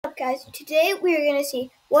guys, today we are going to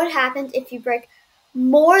see what happens if you break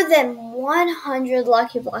more than 100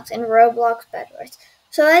 Lucky Blocks in Roblox bedwars.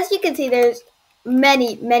 So as you can see, there's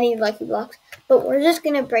many Lucky Blocks, but we're just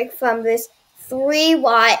going to break from this 3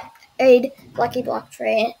 wide Lucky Block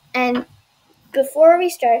tray. And before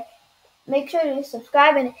we start, make sure to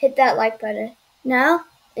subscribe and hit that like button. Now,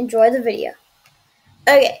 enjoy the video.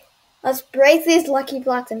 Okay, let's break these Lucky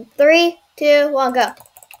Blocks in 3, 2, 1, go.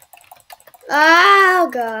 Oh,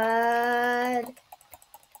 God.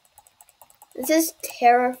 This is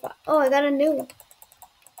terrifying. Oh, I got a new one.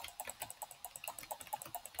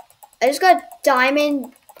 I just got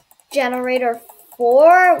Diamond Generator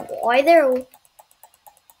 4. Why there?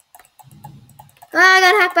 I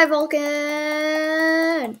got hacked by Vulcan.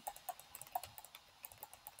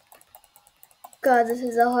 God, this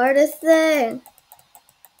is the hardest thing.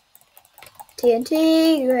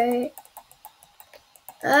 TNT, great.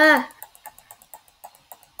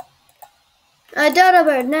 A dodo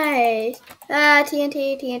bird, nice.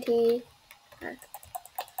 TNT.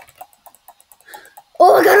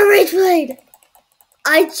 Oh, I got a rage blade.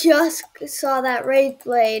 I just saw that rage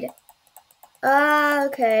blade.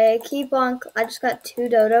 Okay, keep on. I just got 2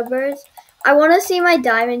 dodo birds. I want to see my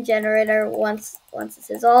diamond generator once this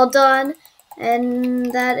is all done.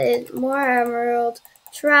 And that is more emerald.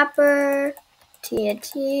 Trapper.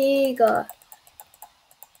 TNT. Go.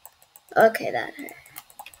 Okay, that hurt.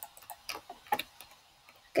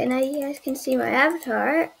 Okay, now you guys can see my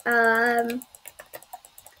avatar.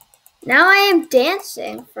 Now I am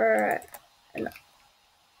dancing for... I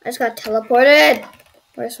just got teleported.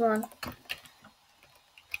 Where's one?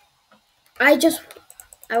 I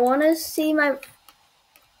want to see my...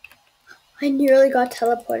 I nearly got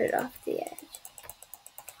teleported off the edge.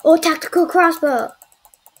 Oh, tactical crossbow.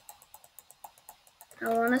 I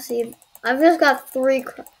want to see... I've just got 3...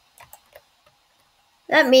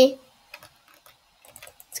 That me.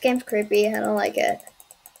 This game's creepy. I don't like it.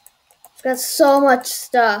 It's got so much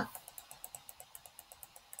stuff.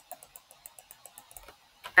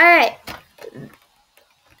 Alright.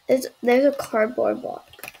 There's a cardboard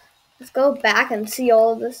block. Let's go back and see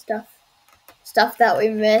all of the stuff that we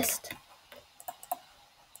missed.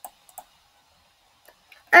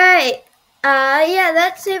 Alright. Yeah,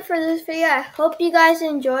 that's it for this video. I hope you guys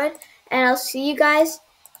enjoyed, and I'll see you guys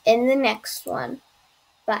in the next one.